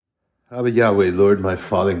Abba Yahweh, Lord, my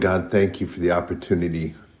Father God, thank you for the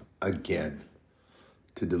opportunity again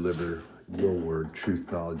to deliver your word,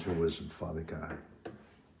 truth, knowledge, and wisdom, Father God.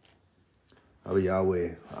 Abba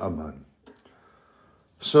Yahweh, Amen.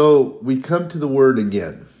 So we come to the word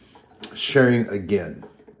again, sharing again.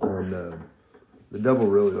 And the devil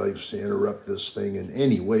really likes to interrupt this thing in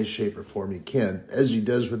any way, shape, or form he can, as he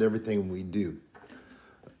does with everything we do.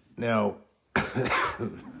 Now,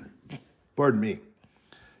 pardon me.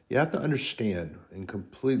 You have to understand and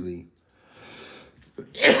completely,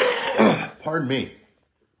 pardon me.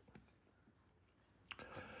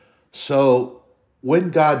 So when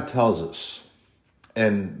God tells us,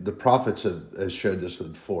 and the prophets have shared this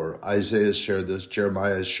before, Isaiah has shared this,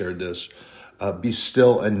 Jeremiah has shared this, be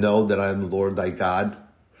still and know that I am the Lord thy God.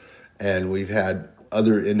 And we've had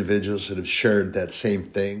other individuals that have shared that same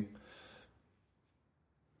thing.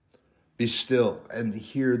 Be still and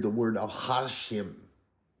hear the word of Hashem,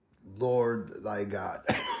 Lord thy God.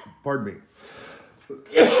 Pardon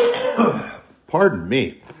me. Pardon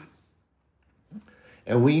me.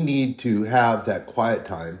 And we need to have that quiet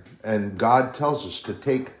time. And God tells us to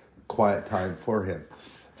take quiet time for him.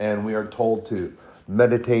 And we are told to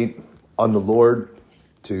meditate on the Lord,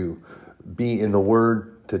 to be in the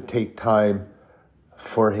word, to take time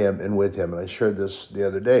for him and with him. And I shared this the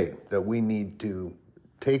other day, that we need to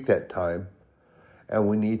take that time and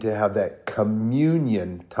we need to have that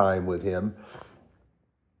communion time with him.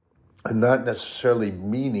 And not necessarily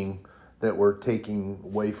meaning that we're taking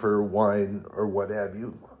wafer, wine, or what have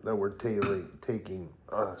you, that we're taking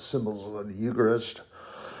symbols of the Eucharist.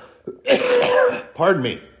 Pardon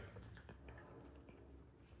me.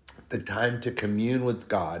 The time to commune with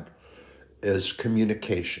God is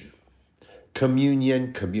communication.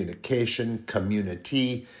 Communion, communication,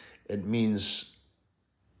 community, it means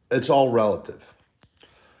it's all relative.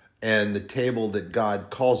 And the table that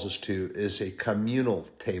God calls us to is a communal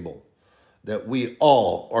table, that we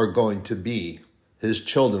all are going to be his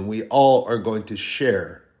children. We all are going to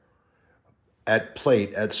share at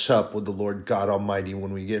plate, at sup with the Lord God Almighty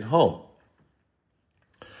when we get home.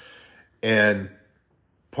 And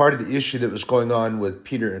part of the issue that was going on with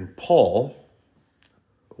Peter and Paul,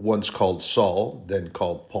 once called Saul, then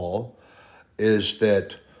called Paul, is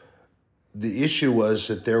that the issue was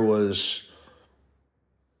that there was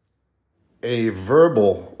a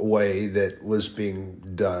verbal way that was being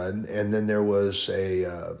done, and then there was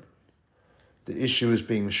the issue was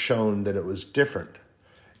being shown that it was different.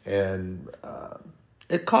 And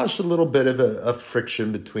it caused a little bit of a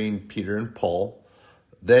friction between Peter and Paul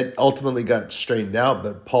that ultimately got straightened out,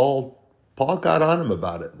 but Paul got on him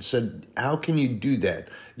about it and said, how can you do that?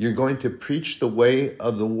 You're going to preach the way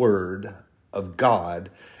of the word of God,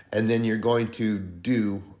 and then you're going to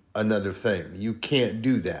do another thing. You can't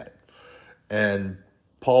do that. And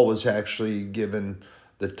Paul was actually given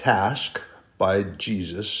the task by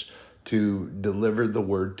Jesus to deliver the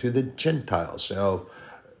word to the Gentiles. Now,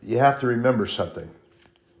 you have to remember something.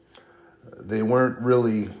 They weren't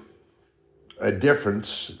really a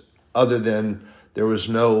difference other than there was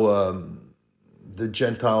no, the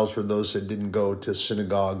Gentiles were those that didn't go to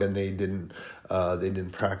synagogue and they didn't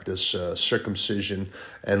practice circumcision.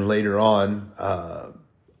 And later on,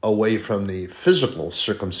 away from the physical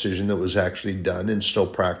circumcision that was actually done and still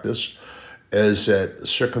practiced, is that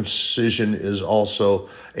circumcision is also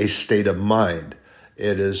a state of mind.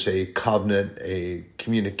 It is a covenant, a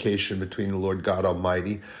communication between the Lord God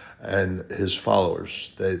Almighty and his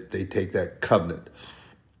followers. They take that covenant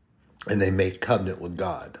and they make covenant with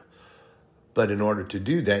God. But in order to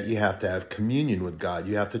do that, you have to have communion with God.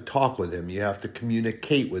 You have to talk with him. You have to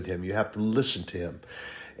communicate with him. You have to listen to him.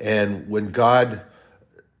 And when God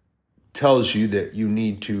tells you that you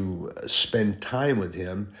need to spend time with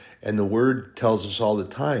him, and the word tells us all the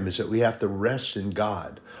time, is that we have to rest in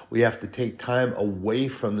God. We have to take time away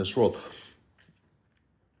from this world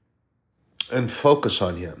and focus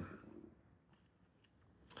on him.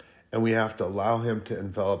 And we have to allow him to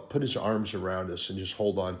envelop, put his arms around us and just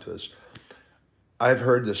hold on to us. I've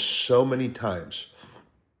heard this so many times.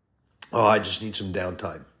 Oh, I just need some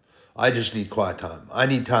downtime. I just need quiet time. I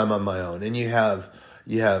need time on my own. And you have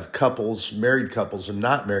couples, married couples and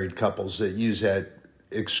not married couples that use that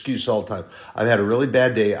excuse all the time. I've had a really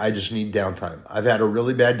bad day. I just need downtime. I've had a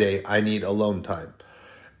really bad day. I need alone time.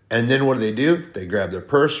 And then what do? They grab their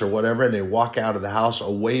purse or whatever and they walk out of the house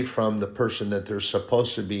away from the person that they're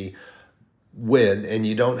supposed to be with. And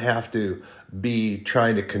you don't have to be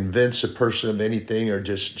trying to convince a person of anything or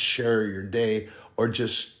just share your day or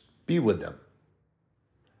just be with them.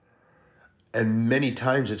 And many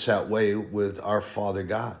times it's that way with our Father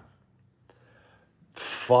God.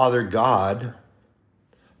 Father God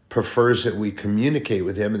prefers that we communicate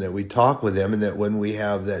with him and that we talk with him, and that when we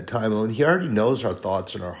have that time alone, he already knows our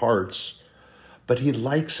thoughts and our hearts, but he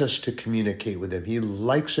likes us to communicate with him. He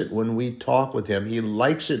likes it when we talk with him. He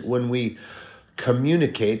likes it when we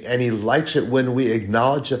communicate, and he likes it when we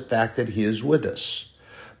acknowledge the fact that he is with us.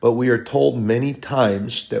 But we are told many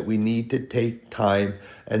times that we need to take time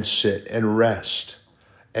and sit and rest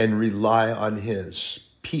and rely on his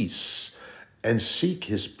peace and seek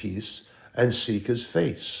his peace and seek his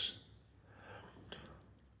face.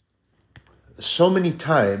 So many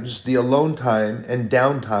times, the alone time and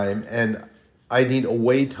downtime and I need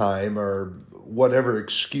away time or whatever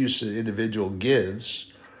excuse the individual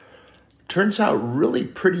gives turns out really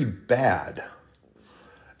pretty bad.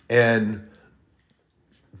 And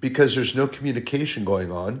because there's no communication going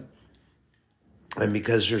on, and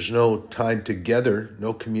because there's no time together,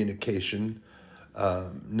 no communication,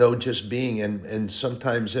 no just being, and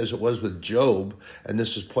sometimes, as it was with Job, and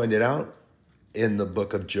this is pointed out in the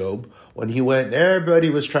book of Job, when he went, everybody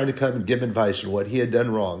was trying to come and give advice on what he had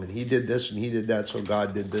done wrong, and he did this and he did that, so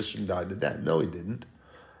God did this and God did that. No, he didn't.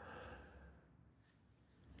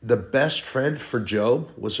 The best friend for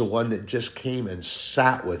Job was the one that just came and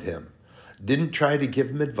sat with him. Didn't try to give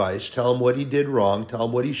him advice, tell him what he did wrong, tell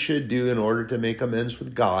him what he should do in order to make amends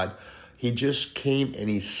with God. He just came and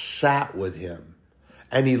he sat with him.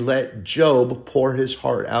 And he let Job pour his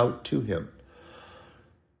heart out to him.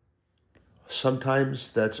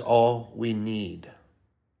 Sometimes that's all we need.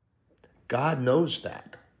 God knows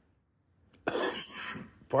that.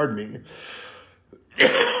 Pardon me.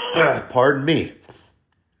 Pardon me.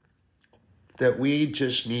 That we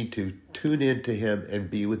just need to tune into him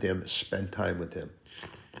and be with him, spend time with him.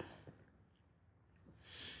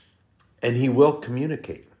 And he will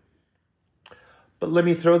communicate. But let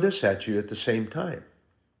me throw this at you at the same time.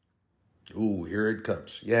 Ooh, here it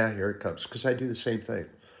comes. Yeah, here it comes. Because I do the same thing.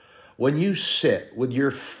 When you sit with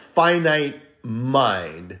your finite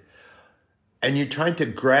mind and you're trying to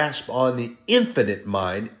grasp on the infinite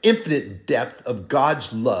mind, infinite depth of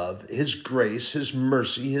God's love, his grace, his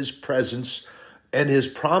mercy, his presence, and his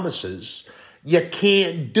promises, you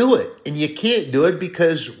can't do it. And you can't do it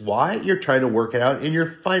because why? You're trying to work it out in your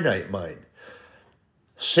finite mind.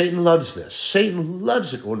 Satan loves this. Satan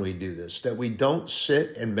loves it when we do this, that we don't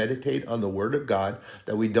sit and meditate on the Word of God,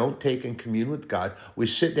 that we don't take and commune with God. We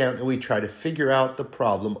sit down and we try to figure out the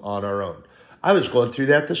problem on our own. I was going through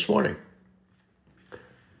that this morning.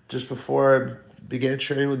 Just before I began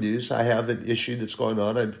sharing with you, I have an issue that's going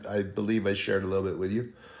on. I believe I shared a little bit with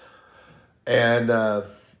you. And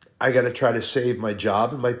I got to try to save my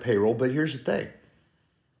job and my payroll. But here's the thing.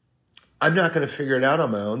 I'm not going to figure it out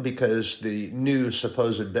on my own because the new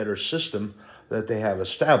supposed better system that they have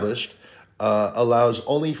established allows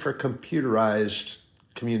only for computerized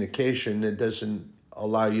communication. It doesn't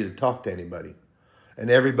allow you to talk to anybody.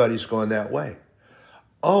 And everybody's going that way.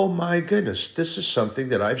 Oh my goodness, this is something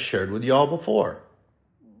that I've shared with y'all before.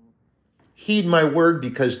 Heed my word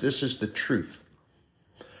because this is the truth.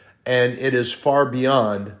 And it is far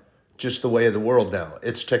beyond just the way of the world now.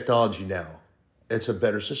 It's technology now. It's a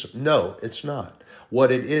better system. No, it's not.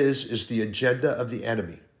 What it is the agenda of the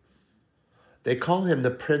enemy. They call him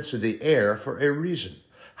the prince of the air for a reason.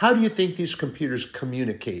 How do you think these computers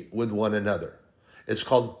communicate with one another? It's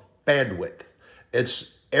called bandwidth.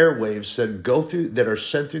 It's airwaves that go through, that are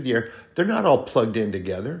sent through the air. They're not all plugged in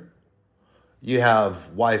together. You have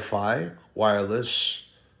Wi-Fi, wireless,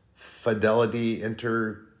 fidelity,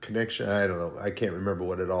 interconnection. I don't know. I can't remember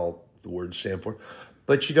what the words stand for.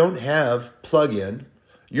 But you don't have plug-in.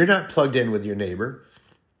 You're not plugged in with your neighbor.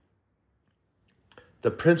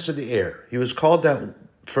 The prince of the air. He was called that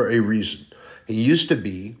for a reason. He used to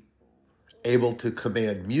be able to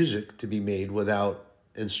command music to be made without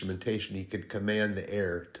instrumentation. He could command the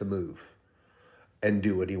air to move and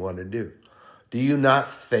do what he wanted to do. Do you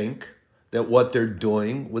not think that what they're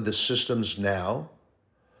doing with the systems now,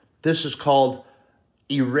 this is called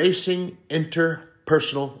erasing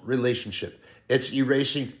interpersonal relationship. It's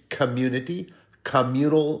erasing community,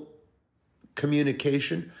 communal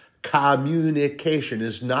communication. Communication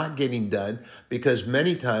is not getting done because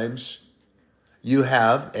many times you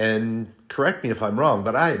have, and correct me if I'm wrong,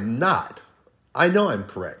 but I am not. I know I'm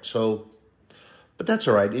correct. But that's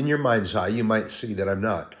all right. In your mind's eye, you might see that I'm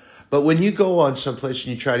not. But when you go on someplace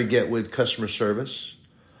and you try to get with customer service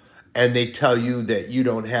and they tell you that you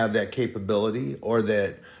don't have that capability or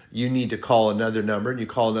that you need to call another number and you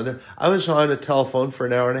call another. I was on a telephone for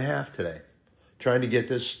an hour and a half today trying to get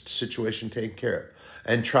this situation taken care of.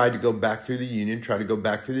 and tried to go back through the union, tried to go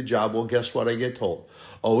back through the job. Well, guess what I get told?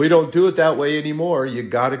 Oh, we don't do it that way anymore. You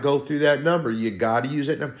got to go through that number. You got to use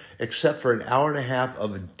that number, except for an hour and a half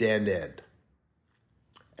of a dead end.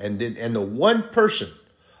 And the one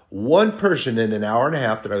person in an hour and a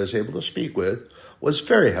half that I was able to speak with was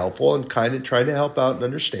very helpful and kind of trying to help out and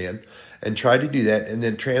understand and tried to do that, and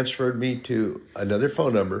then transferred me to another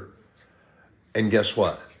phone number. And guess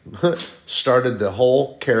what? Started the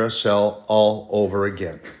whole carousel all over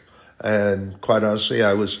again. And quite honestly,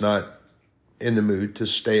 I was not in the mood to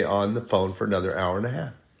stay on the phone for another hour and a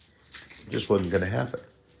half. It just wasn't going to happen.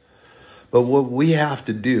 But what we have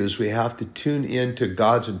to do is we have to tune into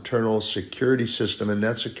God's internal security system, and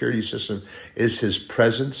that security system is his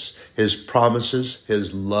presence, his promises,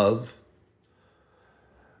 his love,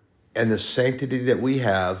 and the sanctity that we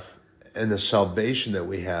have and the salvation that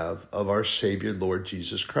we have of our Savior, Lord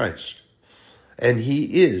Jesus Christ. And he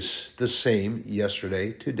is the same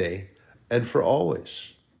yesterday, today, and for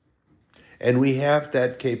always. And we have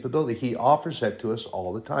that capability. He offers that to us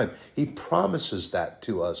all the time. He promises that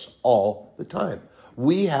to us all the time.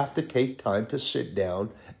 We have to take time to sit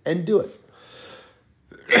down and do it.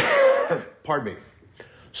 Pardon me.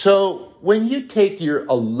 So when you take your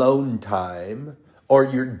alone time or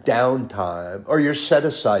your downtime or your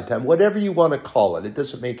set-aside time, whatever you want to call it, it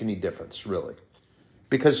doesn't make any difference, really,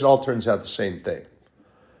 because it all turns out the same thing.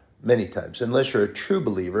 Many times, unless you're a true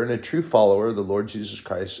believer and a true follower of the Lord Jesus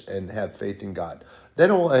Christ and have faith in God,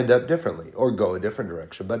 then it will end up differently or go a different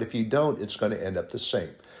direction. But if you don't, it's going to end up the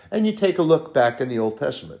same. And you take a look back in the Old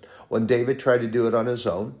Testament, when David tried to do it on his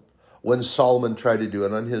own, when Solomon tried to do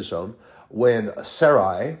it on his own, when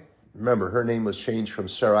Sarai, remember her name was changed from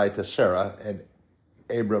Sarai to Sarah and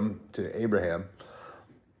Abram to Abraham.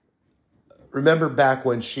 Remember back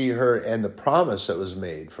when she heard and the promise that was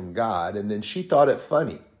made from God, and then she thought it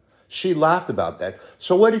funny. She laughed about that.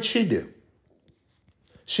 So what did she do?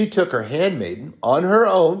 She took her handmaiden on her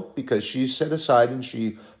own, because she set aside and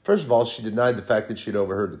she, first of all, she denied the fact that she'd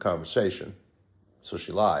overheard the conversation. So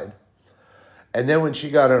she lied. And then when she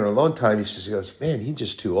got on her alone time, she goes, man, he's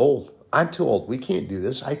just too old. I'm too old. We can't do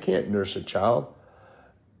this. I can't nurse a child.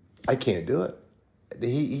 I can't do it.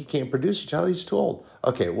 He can't produce a child. He's too old.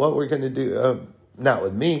 Okay, what we're going to do, not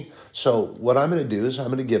with me. So what I'm going to do is I'm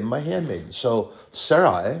going to give him my handmaiden. So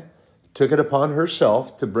Sarai took it upon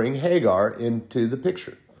herself to bring Hagar into the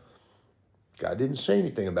picture. God didn't say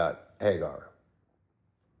anything about Hagar.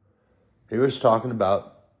 He was talking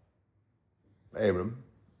about Abram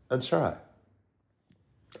and Sarai.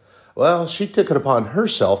 Well, she took it upon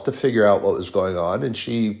herself to figure out what was going on, and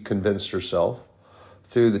she convinced herself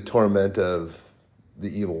through the torment of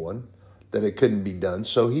the evil one that it couldn't be done.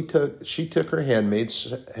 So she took her handmaid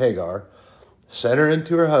Hagar, sent her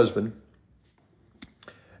into her husband,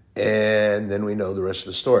 and then we know the rest of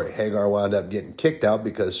the story. Hagar wound up getting kicked out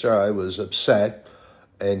because Sarai was upset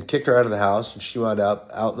and kicked her out of the house, and she wound up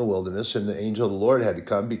out in the wilderness, and the angel of the Lord had to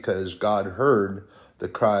come because God heard the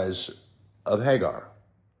cries of Hagar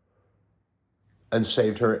and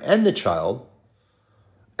saved her and the child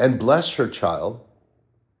and blessed her child.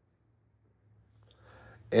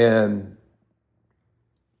 And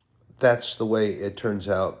that's the way it turns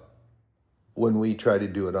out when we try to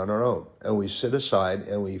do it on our own. And we sit aside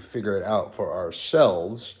and we figure it out for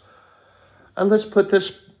ourselves. And let's put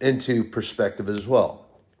this into perspective as well.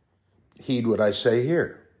 Heed what I say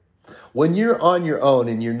here. When you're on your own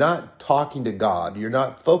and you're not talking to God, you're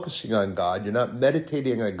not focusing on God, you're not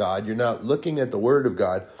meditating on God, you're not looking at the Word of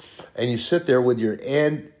God, and you sit there with your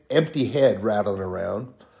empty head rattling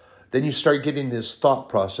around, then you start getting this thought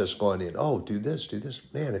process going in. Oh, do this.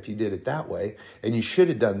 Man, if you did it that way, and you should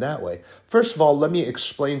have done that way. First of all, let me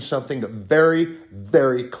explain something very,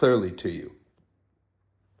 very clearly to you.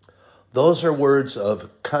 Those are words of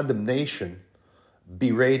condemnation,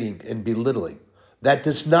 berating, and belittling. That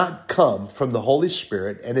does not come from the Holy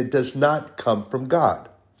Spirit, and it does not come from God.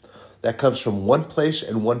 That comes from one place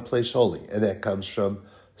and one place only, and that comes from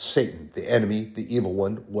Satan, the enemy, the evil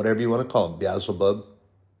one, whatever you want to call him, Beelzebub.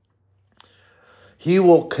 He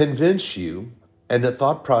will convince you, and the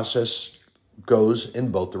thought process goes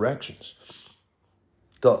in both directions.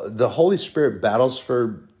 The Holy Spirit battles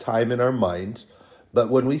for time in our minds, but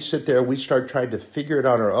when we sit there, we start trying to figure it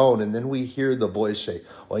on our own, and then we hear the voice say,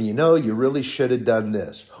 well, you really should have done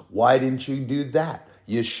this. Why didn't you do that?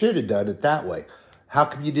 You should have done it that way. How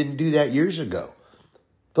come you didn't do that years ago?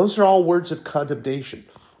 Those are all words of condemnation.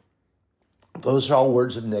 Those are all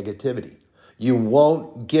words of negativity. You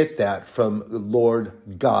won't get that from Lord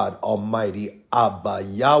God Almighty, Abba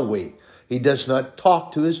Yahweh. He does not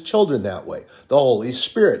talk to his children that way. The Holy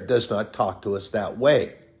Spirit does not talk to us that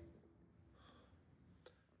way.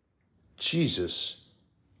 Jesus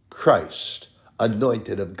Christ,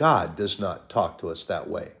 anointed of God, does not talk to us that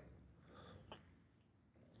way.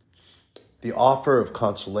 The offer of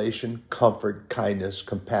consolation, comfort, kindness,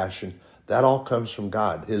 compassion, that all comes from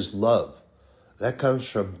God. His love, that comes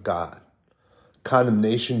from God.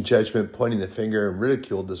 Condemnation, judgment, pointing the finger, and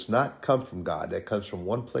ridicule does not come from God. That comes from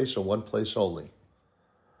one place and one place only.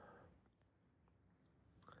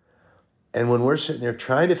 And when we're sitting there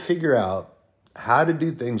trying to figure out how to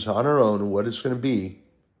do things on our own and what it's going to be,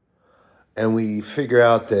 and we figure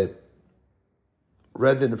out that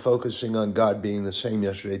rather than focusing on God being the same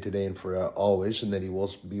yesterday, today, and for always, and that he will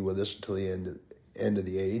be with us until the end of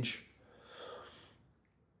the age,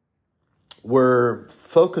 we're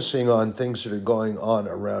focusing on things that are going on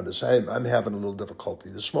around us. I'm having a little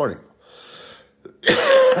difficulty this morning.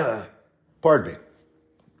 Pardon me.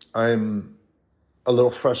 I'm a little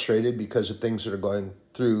frustrated because of things that are going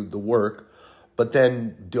through the work. But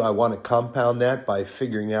then do I want to compound that by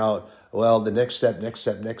figuring out, well, the next step,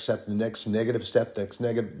 the next negative step, next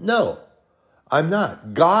negative? No, I'm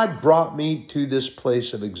not. God brought me to this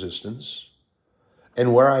place of existence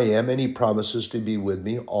and where I am, and he promises to be with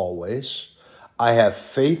me always. I have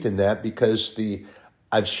faith in that because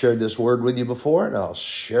I've shared this word with you before, and I'll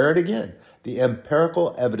share it again. The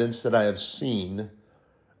empirical evidence that I have seen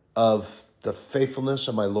of the faithfulness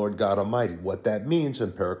of my Lord God Almighty. What that means,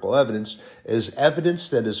 empirical evidence, is evidence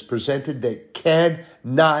that is presented that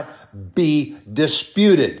cannot be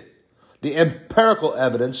disputed. The empirical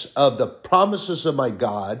evidence of the promises of my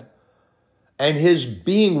God and his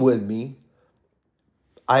being with me,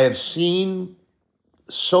 I have seen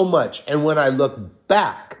so much. And when I look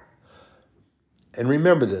back, and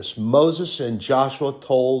remember this, Moses and Joshua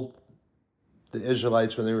told the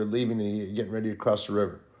Israelites when they were leaving and getting ready to cross the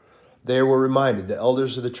river, they were reminded, the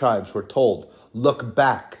elders of the tribes were told, look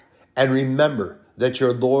back and remember that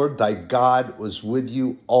your Lord, thy God, was with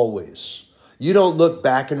you always. You don't look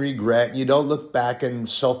back and regret. You don't look back in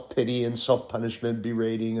self-pity and self-punishment,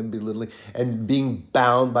 berating and belittling and being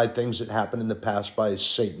bound by things that happened in the past by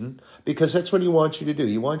Satan, because that's what he wants you to do.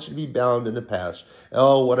 He wants you to be bound in the past.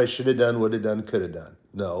 Oh, what I should have done, would have done, could have done.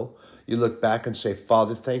 No, you look back and say,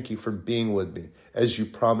 Father, thank you for being with me as you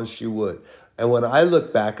promised you would. And when I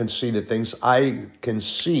look back and see the things I can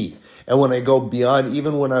see, and when I go beyond,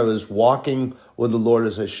 even when I was walking with the Lord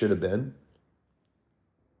as I should have been,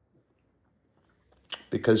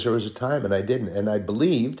 because there was a time and I didn't, and I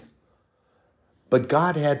believed, but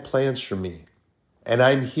God had plans for me. And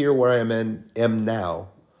I'm here where I am now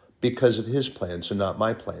because of his plans and not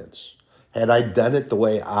my plans. Had I done it the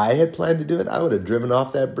way I had planned to do it, I would have driven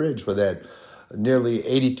off that bridge with that nearly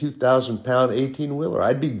 82,000-pound 18-wheeler.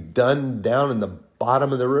 I'd be done down in the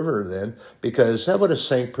bottom of the river then, because that would have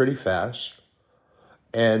sank pretty fast.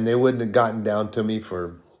 And they wouldn't have gotten down to me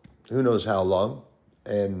for who knows how long.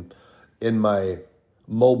 And in my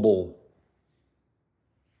mobile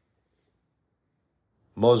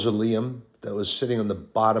mausoleum that was sitting on the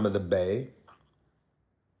bottom of the bay.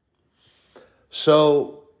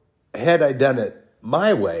 So had I done it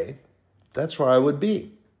my way, that's where I would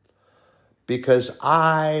be. Because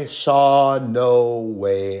I saw no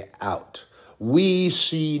way out. We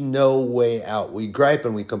see no way out. We gripe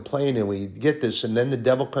and we complain and we get this, and then the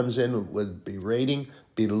devil comes in with berating,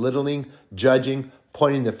 belittling, judging,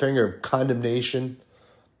 pointing the finger of condemnation.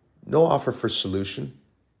 No offer for solution.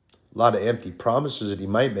 A lot of empty promises that he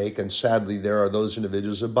might make, and sadly there are those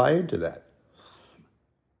individuals that buy into that.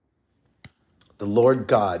 The Lord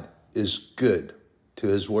God is good to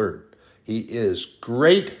his word. He is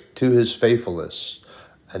great to his faithfulness.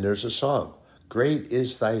 And there's a song, great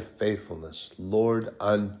is thy faithfulness, Lord,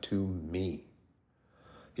 unto me.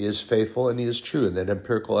 He is faithful and he is true. And that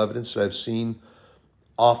empirical evidence that I've seen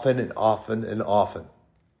often and often and often.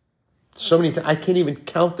 So many times, I can't even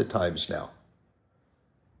count the times now.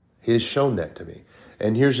 He has shown that to me.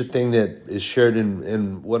 And here's the thing that is shared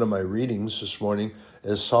in one of my readings this morning,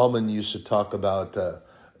 as Solomon used to talk about,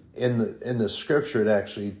 in the scripture, it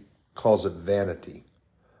actually calls it vanity.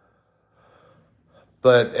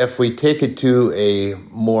 But if we take it to a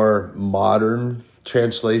more modern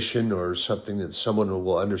translation or something that someone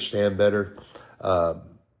will understand better,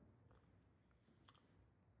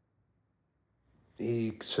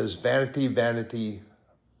 he says, vanity, vanity,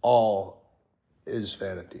 all is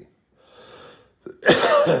vanity.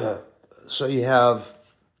 So you have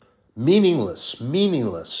meaningless.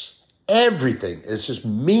 Everything is just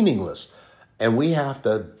meaningless. And we have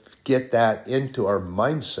to get that into our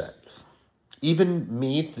mindset. Even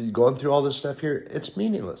me going through all this stuff here, it's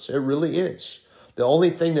meaningless. It really is. The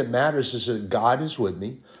only thing that matters is that God is with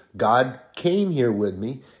me. God came here with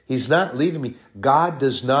me. He's not leaving me. God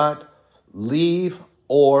does not leave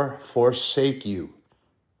or forsake you.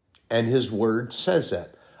 And his word says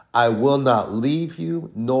that. I will not leave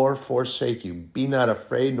you nor forsake you. Be not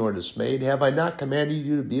afraid nor dismayed. Have I not commanded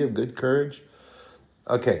you to be of good courage?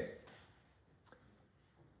 Okay.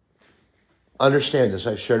 Understand this.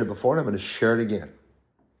 I've shared it before and I'm going to share it again.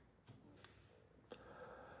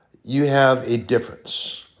 You have a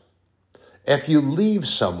difference. If you leave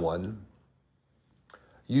someone,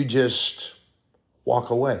 you just walk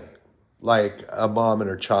away. Like a mom and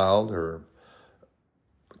her child or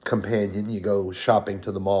companion, you go shopping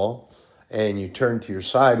to the mall and you turn to your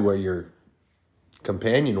side where your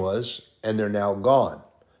companion was and they're now gone.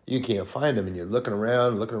 You can't find them and you're looking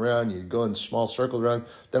around, you go in small circles around,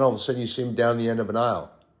 then all of a sudden you see them down the end of an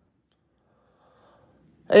aisle.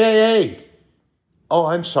 Hey. Oh,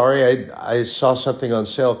 I'm sorry. I saw something on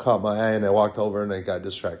sale, caught my eye, and I walked over and I got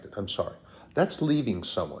distracted. I'm sorry. That's leaving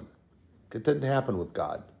someone. It didn't happen with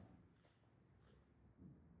God.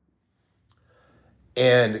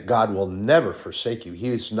 And God will never forsake you. He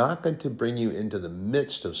is not going to bring you into the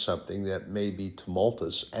midst of something that may be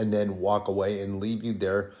tumultuous and then walk away and leave you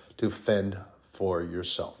there to fend for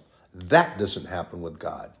yourself. That doesn't happen with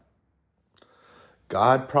God.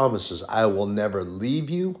 God promises, I will never leave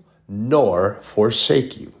you nor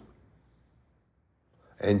forsake you.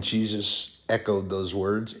 And Jesus echoed those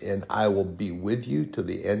words, and I will be with you to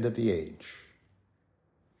the end of the age.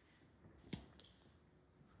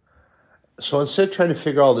 So instead of trying to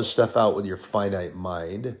figure all this stuff out with your finite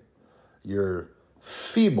mind, your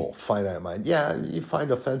feeble finite mind, yeah, you find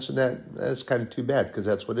offense in that, that's kind of too bad because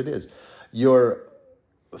that's what it is. Your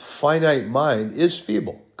finite mind is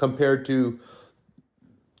feeble compared to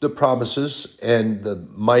the promises and the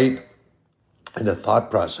might and the thought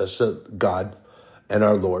process that God and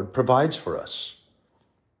our Lord provides for us.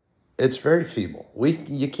 It's very feeble.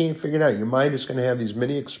 You can't figure it out. Your mind is going to have these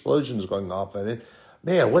many explosions going off in it.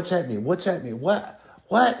 Man, what's that mean? What's that mean? What?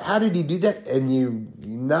 How did he do that? And you're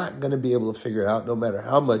not going to be able to figure it out no matter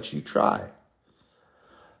how much you try.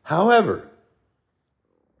 However,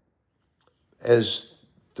 as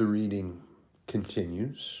the reading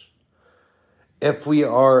continues, if we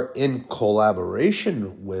are in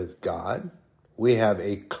collaboration with God, we have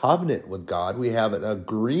a covenant with God, we have an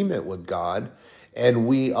agreement with God, and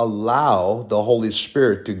we allow the Holy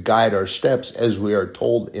Spirit to guide our steps as we are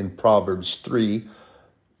told in Proverbs 3,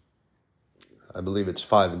 I believe it's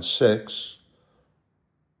 5 and 6,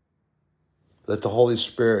 that the Holy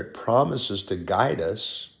Spirit promises to guide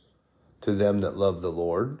us to them that love the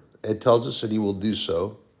Lord. It tells us that he will do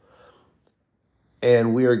so.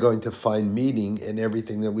 And we are going to find meaning in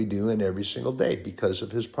everything that we do in every single day because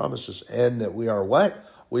of his promises. And that we are what?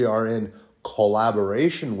 We are in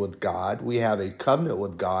collaboration with God. We have a covenant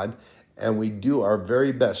with God, and we do our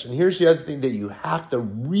very best. And here's the other thing that you have to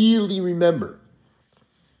really remember.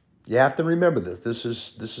 You have to remember this.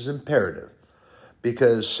 This is imperative.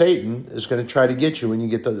 Because Satan is going to try to get you when you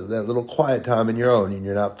get that little quiet time in your own and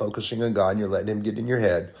you're not focusing on God and you're letting him get in your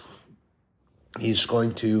head. He's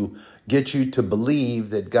going to get you to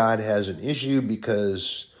believe that God has an issue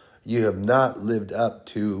because you have not lived up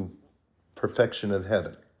to perfection of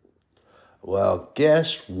heaven. Well,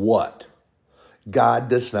 guess what? God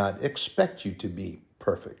does not expect you to be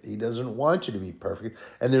perfect. He doesn't want you to be perfect.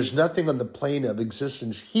 And there's nothing on the plane of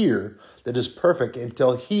existence here that is perfect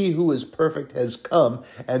until he who is perfect has come,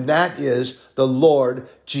 and that is the Lord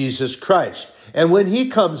Jesus Christ. And when he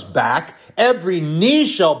comes back, every knee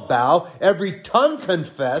shall bow, every tongue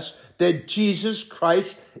confess that Jesus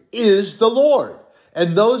Christ is the Lord.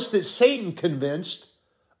 And those that Satan convinced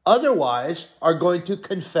otherwise are going to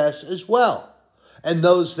confess as well. And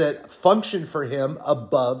those that function for him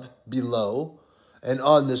above, below, and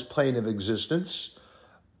on this plane of existence,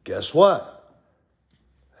 guess what?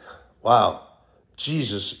 Wow,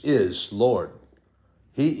 Jesus is Lord.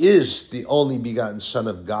 He is the only begotten Son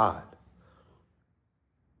of God.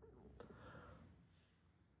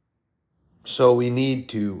 So we need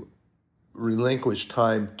to relinquish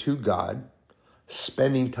time to God,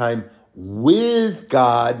 spending time with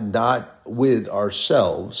God, not with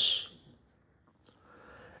ourselves.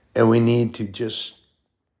 And we need to just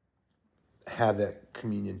have that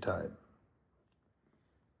communion time.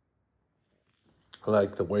 I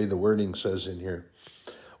like the way the wording says in here.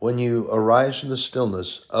 When you arise from the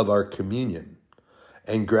stillness of our communion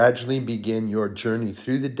and gradually begin your journey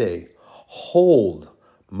through the day, hold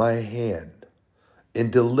my hand in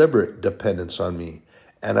deliberate dependence on me,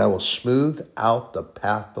 and I will smooth out the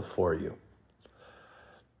path before you.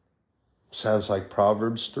 Sounds like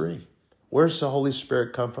Proverbs 3. Where's the Holy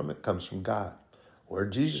Spirit come from? It comes from God. Where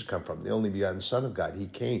did Jesus come from? The only begotten Son of God. He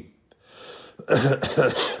came.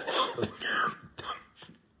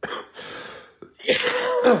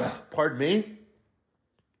 Pardon me.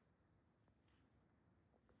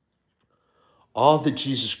 All that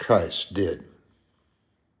Jesus Christ did.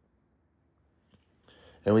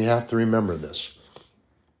 And we have to remember this.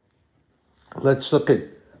 Let's look at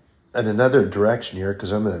another direction here,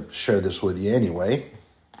 because I'm going to share this with you anyway.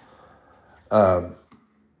 Not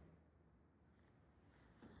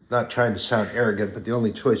trying to sound arrogant, but the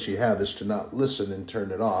only choice you have is to not listen and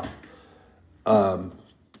turn it off.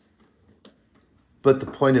 But the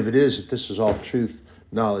point of it is that this is all truth,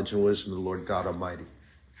 knowledge, and wisdom of the Lord God Almighty.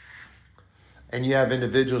 And you have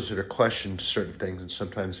individuals that are questioning certain things, and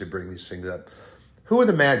sometimes they bring these things up. Who are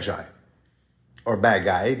the Magi? Or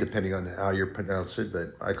Magi, depending on how you pronounce it,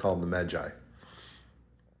 but I call them the Magi.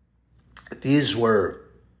 These were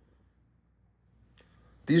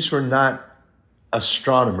not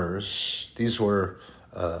astronomers. These are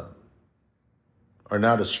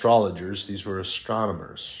not astrologers. These were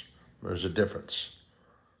astronomers. There's a difference.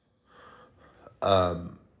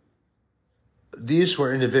 These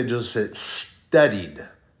were individuals that studied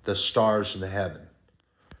the stars in the heaven.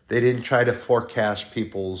 They didn't try to forecast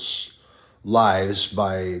people's lives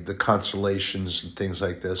by the constellations and things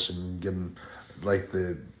like this and give them like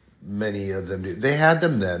many of them do. They had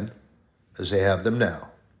them then, as they have them now.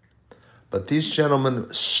 But these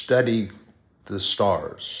gentlemen study the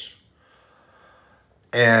stars.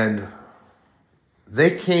 And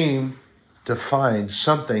they came to find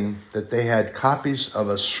something that they had copies of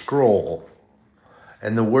a scroll.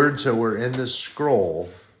 And the words that were in this scroll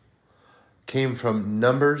came from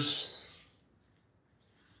Numbers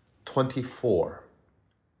 24.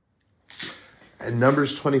 And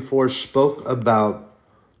Numbers 24 spoke about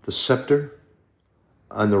the scepter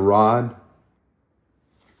and the rod.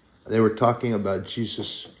 They were talking about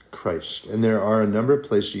Jesus Christ. And there are a number of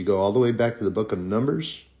places. You go all the way back to the book of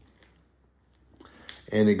Numbers.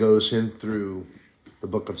 And it goes in through the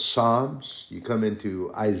book of Psalms. You come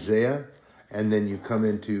into Isaiah. And then you come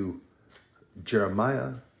into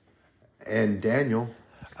Jeremiah and Daniel.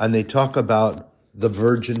 And they talk about the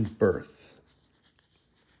virgin birth.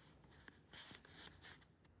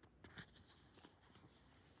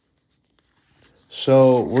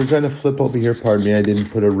 So we're going to flip over here. Pardon me, I didn't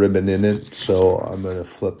put a ribbon in it. So I'm going to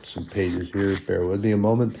flip some pages here. Bear with me a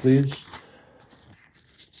moment, please.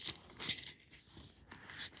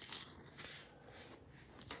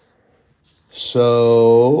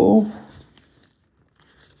 So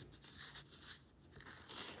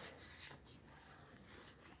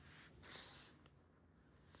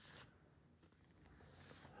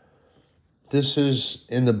this is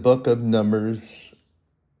in the book of Numbers,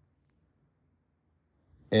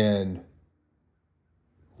 and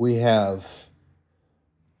we have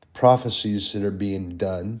prophecies that are being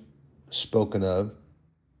done, spoken of,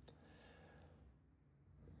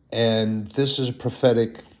 and this is a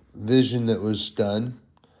prophetic vision that was done,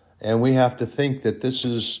 and we have to think that this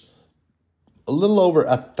is a little over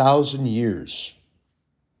 1,000 years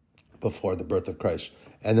before the birth of Christ,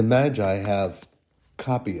 and the Magi have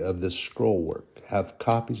copy of this scroll work, have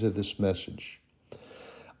copies of this message.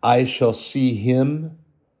 I shall see him,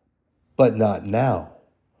 but not now.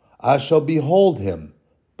 I shall behold him,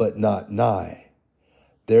 but not nigh.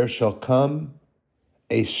 There shall come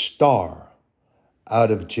a star out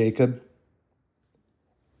of Jacob,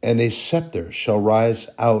 and a scepter shall rise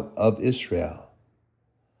out of Israel,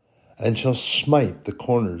 and shall smite the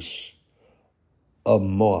corners of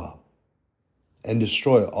Moab, and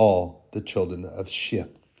destroy all the children of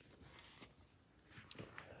Sheth.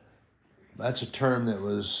 That's a term that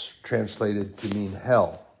was translated to mean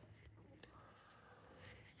hell.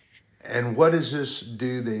 And what does this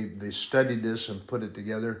do? They studied this and put it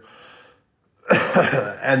together.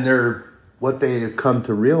 And what they have come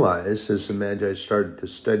to realize as the Magi started to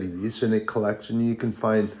study these in a collection, you can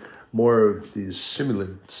find more of these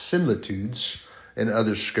similitudes in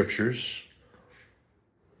other scriptures.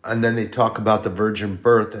 And then they talk about the virgin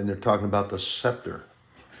birth, and they're talking about the scepter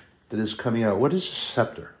that is coming out. What is a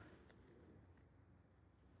scepter?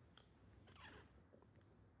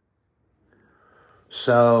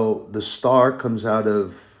 So the star comes out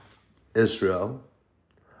of Israel,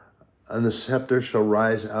 and the scepter shall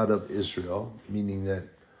rise out of Israel, meaning that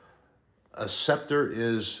a scepter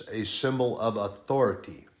is a symbol of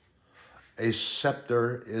authority. A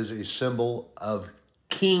scepter is a symbol of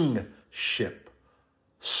kingship,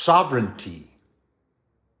 sovereignty.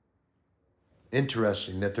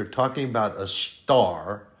 Interesting that they're talking about a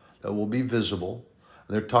star that will be visible.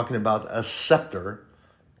 And they're talking about a scepter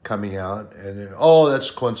coming out. And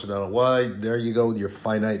that's coincidental. Why? There you go with your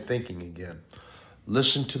finite thinking again.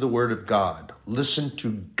 Listen to the word of God. Listen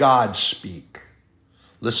to God speak.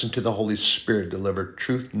 Listen to the Holy Spirit deliver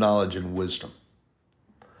truth, knowledge, and wisdom.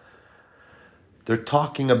 They're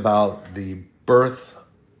talking about the birth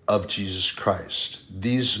of Jesus Christ.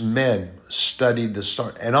 These men studied the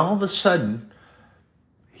star, and all of a sudden,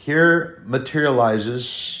 here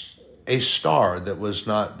materializes a star that was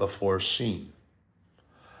not before seen.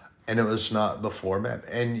 And it was not before met.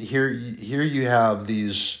 And here you have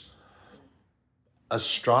these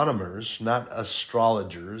astronomers, not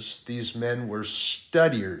astrologers. These men were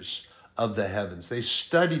studiers of the heavens. They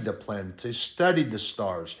studied the planets. They studied the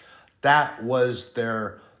stars. That was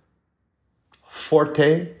their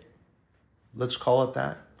forte, let's call it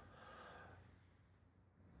that.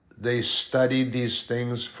 They studied these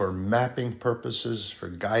things for mapping purposes, for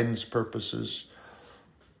guidance purposes.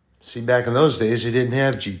 See, back in those days, you didn't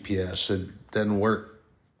have GPS. It didn't work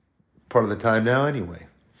part of the time now anyway.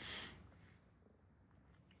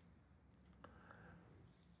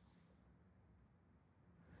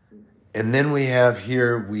 And then we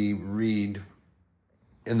read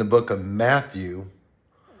in the book of Matthew,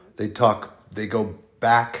 they go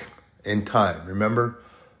back in time. Remember?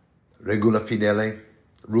 Regula fidele,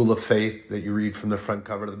 rule of faith that you read from the front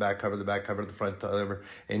cover to the back cover, the back cover to the front cover.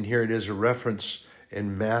 And here it is a reference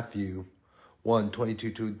in Matthew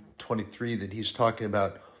 1:22-23 that he's talking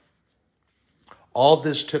about. All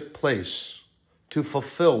this took place to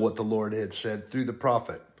fulfill what the Lord had said through the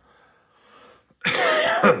prophet.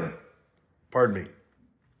 Pardon me.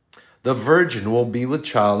 The virgin will be with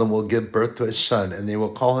child and will give birth to a son, and they will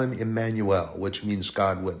call him Emmanuel, which means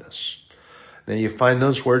God with us. Now you find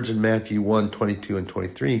those words in Matthew 1:22 and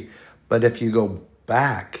 23, but if you go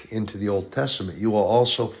back into the Old Testament, you will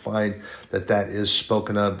also find that is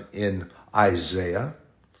spoken of in Isaiah.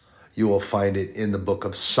 You will find it in the book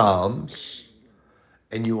of Psalms,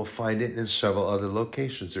 and you will find it in several other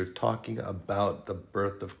locations. They're talking about the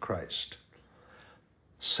birth of Christ.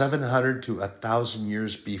 700 to 1,000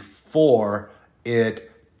 years before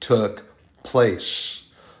it took place.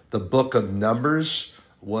 The book of Numbers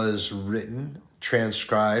was written,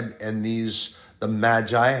 transcribed, and the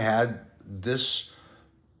Magi had this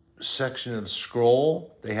section of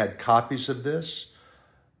scroll. They had copies of this.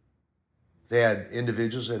 They had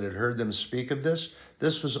individuals that had heard them speak of this.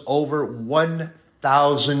 This was over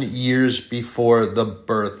 1,000 years before the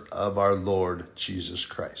birth of our Lord Jesus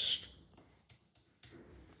Christ.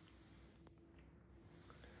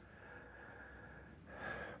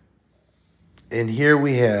 And here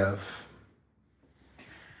we have,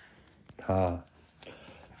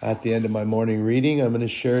 at the end of my morning reading, I'm going to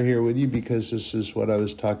share here with you because this is what I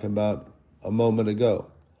was talking about a moment ago.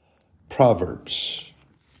 Proverbs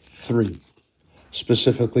 3,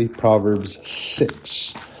 specifically Proverbs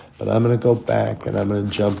 6. But I'm going to go back and I'm going to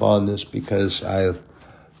jump on this because I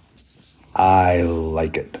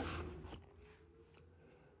like it.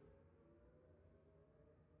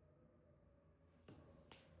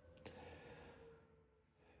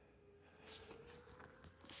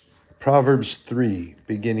 Proverbs 3,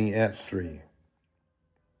 beginning at 3.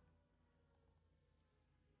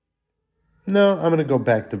 No, I'm going to go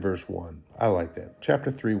back to verse 1. I like that. Chapter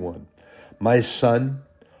 3, 1. My son,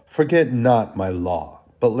 forget not my law,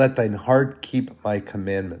 but let thine heart keep my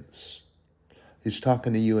commandments. He's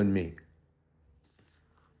talking to you and me.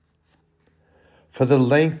 For the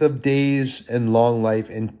length of days and long life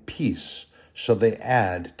and peace shall they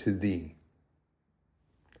add to thee.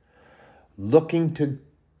 Looking to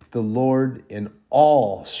the Lord in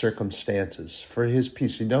all circumstances for his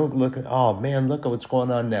peace. You don't look at, oh man, look at what's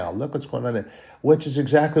going on now. Look what's going on now. Which is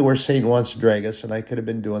exactly where Satan wants to drag us. And I could have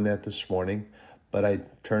been doing that this morning, but I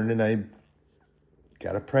turned and I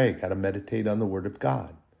got to pray, got to meditate on the word of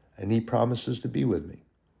God. And he promises to be with me.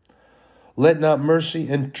 Let not mercy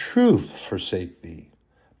and truth forsake thee.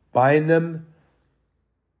 Bind them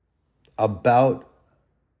about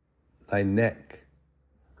thy neck.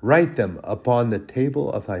 Write them upon the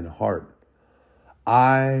table of thine heart.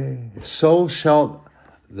 So shalt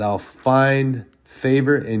thou find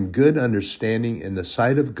favor and good understanding in the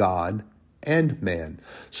sight of God and man.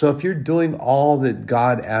 So if you're doing all that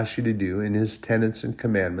God asks you to do in his tenets and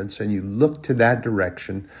commandments, and you look to that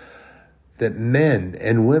direction, that men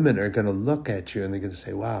and women are going to look at you and they're going to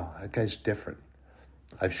say, wow, that guy's different.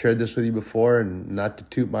 I've shared this with you before, and not to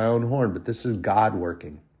toot my own horn, but this is God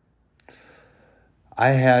working.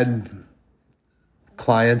 I had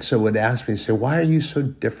clients that would ask me, say, why are you so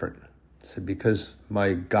different? I said, because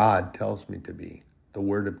my God tells me to be. The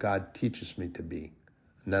word of God teaches me to be.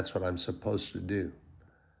 And that's what I'm supposed to do.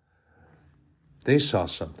 They saw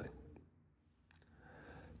something.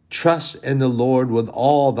 Trust in the Lord with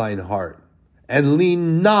all thine heart, and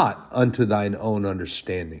lean not unto thine own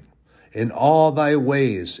understanding. In all thy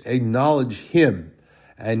ways acknowledge him,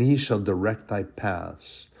 and he shall direct thy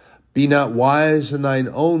paths. Be not wise in thine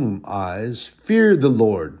own eyes. Fear the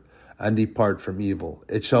Lord, and depart from evil.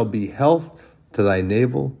 It shall be health to thy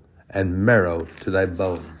navel and marrow to thy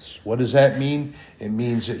bones. What does that mean? It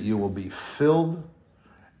means that you will be filled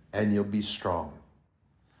and you'll be strong.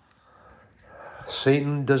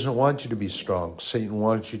 Satan doesn't want you to be strong. Satan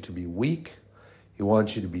wants you to be weak. He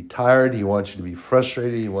wants you to be tired. He wants you to be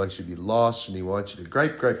frustrated. He wants you to be lost. And he wants you to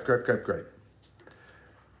gripe.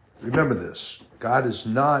 Remember this. God is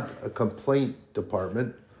not a complaint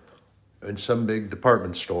department in some big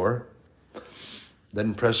department store.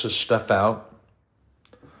 Doesn't press his stuff out.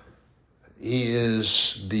 He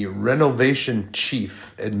is the renovation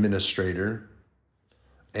chief administrator,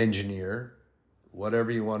 engineer,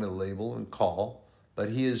 whatever you want to label and call. But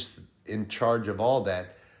he is in charge of all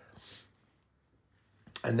that.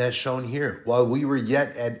 And that's shown here. While we were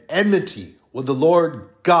yet at enmity with the Lord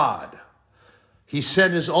God, he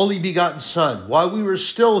sent his only begotten Son. While we were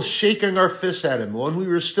still shaking our fists at him, when we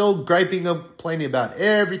were still griping and complaining about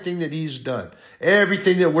everything that he's done,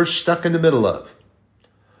 everything that we're stuck in the middle of,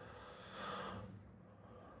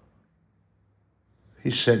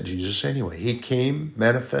 he sent Jesus anyway. He came,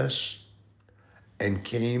 manifest, and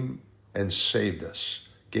came and saved us.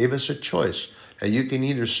 Gave us a choice. Now you can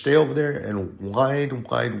either stay over there and whine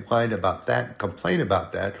about that, complain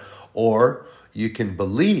about that, or you can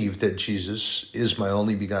believe that Jesus is my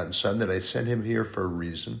only begotten Son, that I sent him here for a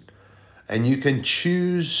reason. And you can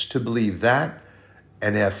choose to believe that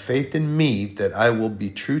and have faith in me that I will be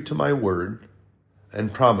true to my word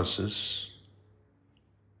and promises,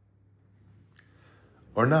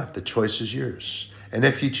 or not. The choice is yours. And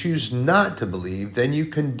if you choose not to believe, then you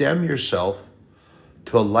condemn yourself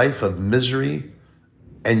to a life of misery,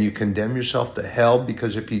 and you condemn yourself to hell,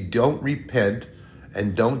 because if you don't repent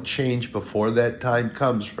and don't change before that time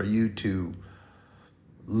comes for you to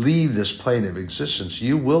leave this plane of existence,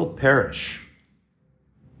 you will perish.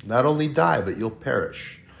 Not only die, but you'll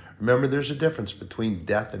perish. Remember, there's a difference between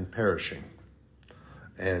death and perishing.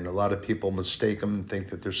 And a lot of people mistake them and think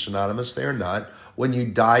that they're synonymous. They are not. When you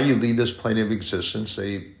die, you leave this plane of existence.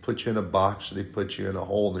 They put you in a box. They put you in a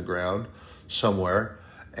hole in the ground somewhere,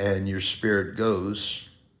 and your spirit goes.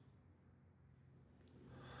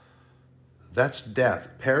 That's death.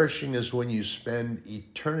 Perishing is when you spend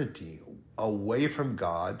eternity away from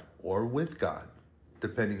God or with God,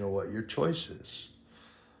 depending on what your choice is.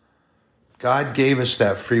 God gave us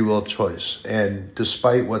that free will choice. And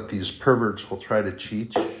despite what these perverts will try to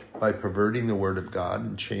teach by perverting the word of God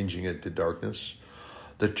and changing it to darkness,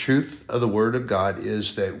 the truth of the word of God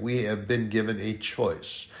is that we have been given a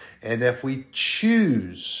choice. And if we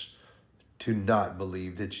choose to not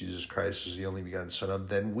believe that Jesus Christ is the only begotten Son of,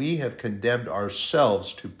 then we have condemned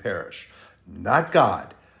ourselves to perish, not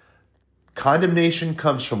God. Condemnation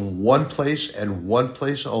comes from one place and one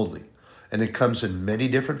place only. And it comes in many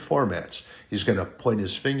different formats. He's going to point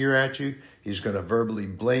his finger at you. He's going to verbally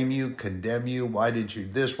blame you, condemn you. Why did you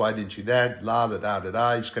this? Why did you that? La, da, da, da,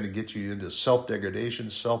 da. He's going to get you into self-degradation,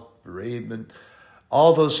 self-bereavement,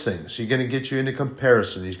 all those things. He's going to get you into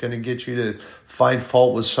comparison. He's going to get you to find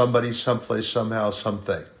fault with somebody, someplace, somehow,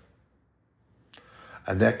 something.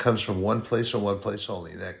 And that comes from one place and one place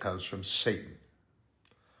only. And that comes from Satan.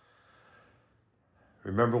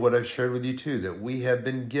 Remember what I've shared with you too, that we have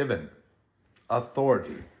been given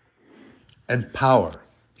authority and power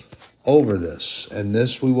over this. And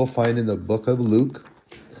this we will find in the book of Luke.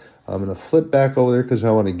 I'm going to flip back over there because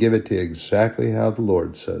I want to give it to you exactly how the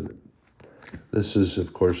Lord said it. This is,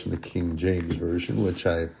 of course, in the King James Version, which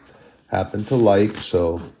I happen to like.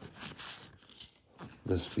 So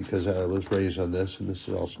this is because I was raised on this, and this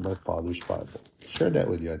is also my father's Bible. Shared that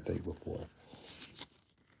with you, I think, before.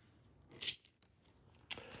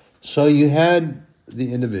 So you had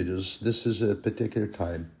the individuals. This is a particular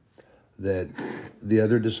time that the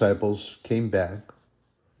other disciples came back,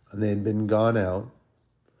 and they had been gone out,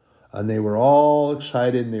 and they were all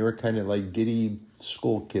excited, and they were kind of like giddy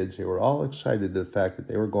school kids. They were all excited the fact that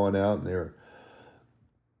they were going out, and they were,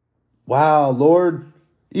 wow, Lord,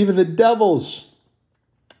 even the devils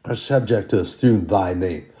are subject to us through thy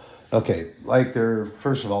name. Okay, like they're,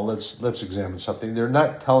 first of all, let's examine something. They're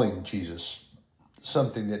not telling Jesus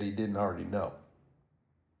something that he didn't already know.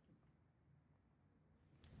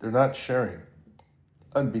 They're not sharing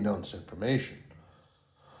unbeknownst information.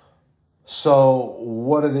 So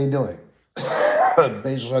what are they doing?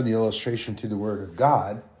 Based on the illustration to the Word of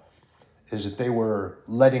God, is that they were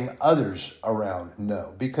letting others around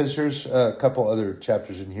know. Because there's a couple other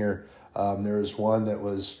chapters in here. There is one that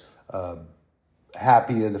was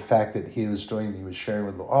happy of the fact that he was sharing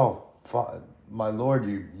with, my Lord,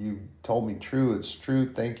 you told me true. It's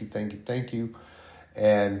true. Thank you, thank you, thank you.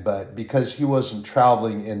 But because he wasn't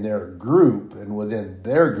traveling in their group and within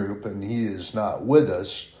their group, and he is not with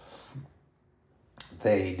us,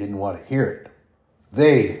 they didn't want to hear it.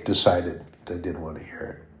 They decided they didn't want to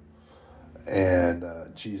hear it.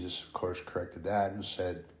 And Jesus, of course, corrected that and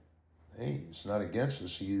said, hey, he's not against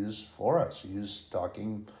us. He is for us. He is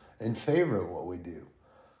talking in favor of what we do.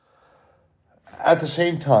 At the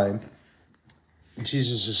same time,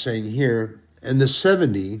 Jesus is saying here, and the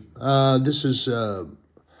 70, this is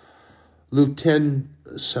Luke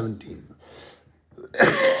 10:17.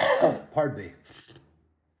 Pardon me.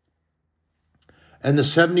 And the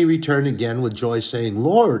 70 returned again with joy, saying,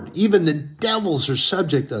 Lord, even the devils are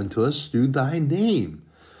subject unto us through thy name.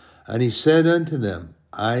 And he said unto them,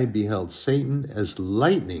 I beheld Satan as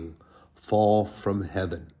lightning fall from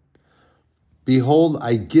heaven. Behold,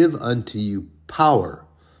 I give unto you power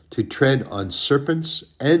to tread on serpents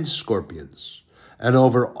and scorpions, and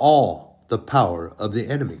over all the power of the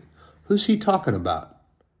enemy. Who's he talking about?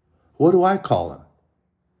 What do I call him?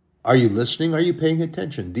 Are you listening? Are you paying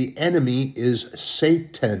attention? The enemy is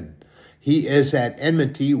Satan. He is at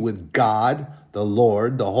enmity with God, the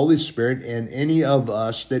Lord, the Holy Spirit, and any of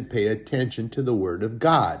us that pay attention to the Word of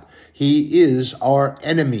God. He is our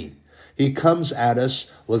enemy. He comes at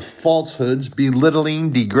us with falsehoods,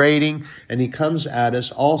 belittling, degrading, and he comes at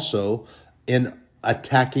us also in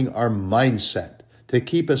attacking our mindset to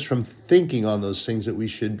keep us from thinking on those things that we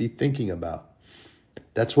should be thinking about.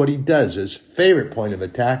 That's what he does. His favorite point of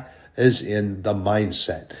attack is in the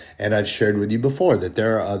mindset. And I've shared with you before that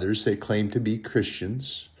there are others that claim to be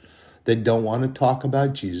Christians that don't want to talk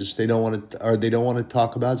about Jesus. They don't want to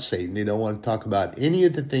talk about Satan. They don't want to talk about any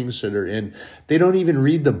of the things that are in. They don't even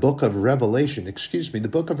read the book of Revelation. Excuse me, the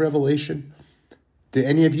book of Revelation. Do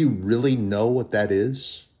any of you really know what that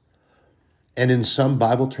is? And in some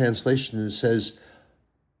Bible translation, it says,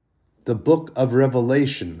 the book of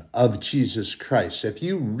Revelation of Jesus Christ. If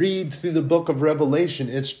you read through the book of Revelation,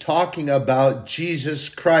 it's talking about Jesus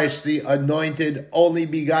Christ, the anointed, only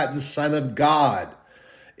begotten Son of God.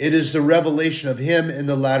 It is the revelation of him in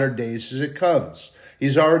the latter days as it comes.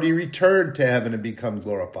 He's already returned to heaven and become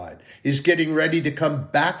glorified. He's getting ready to come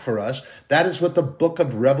back for us. That is what the book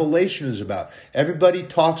of Revelation is about. Everybody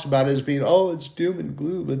talks about it as being, it's doom and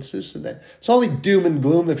gloom, it's this and that. It's only doom and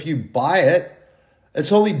gloom if you buy it.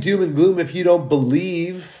 It's only doom and gloom if you don't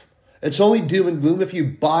believe. It's only doom and gloom if you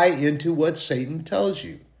buy into what Satan tells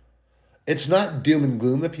you. It's not doom and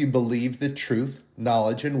gloom if you believe the truth,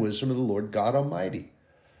 knowledge, and wisdom of the Lord God Almighty.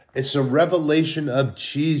 It's a revelation of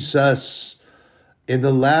Jesus in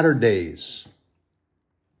the latter days.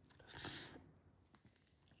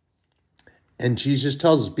 And Jesus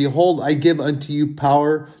tells us, behold, I give unto you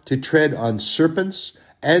power to tread on serpents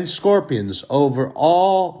and scorpions over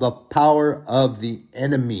all the power of the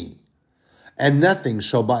enemy, and nothing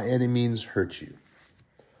shall by any means hurt you.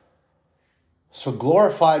 So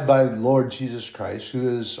glorified by the Lord Jesus Christ,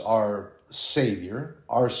 who is our Savior,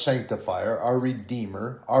 our Sanctifier, our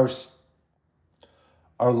Redeemer, our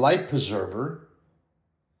life preserver,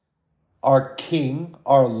 our King,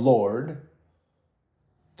 our Lord,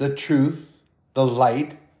 the truth, the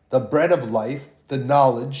light, the bread of life, the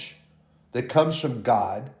knowledge that comes from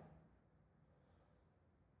God.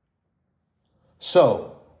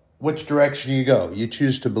 So, which direction you go? You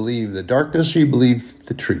choose to believe the darkness or you believe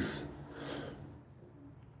the truth?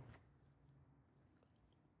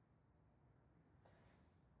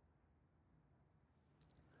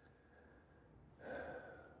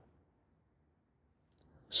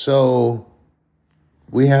 So,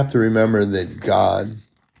 we have to remember that God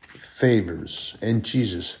favors, and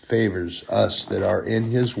Jesus favors us that are in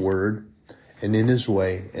his word and in his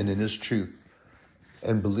way and in his truth,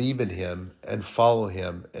 and believe in him and follow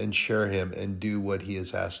him and share him and do what he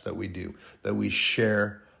has asked that we do, that we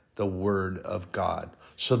share the word of God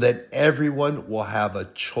so that everyone will have a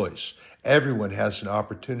choice. Everyone has an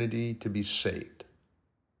opportunity to be saved,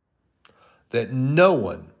 that no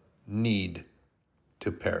one need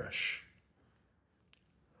to perish.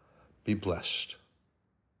 Be blessed.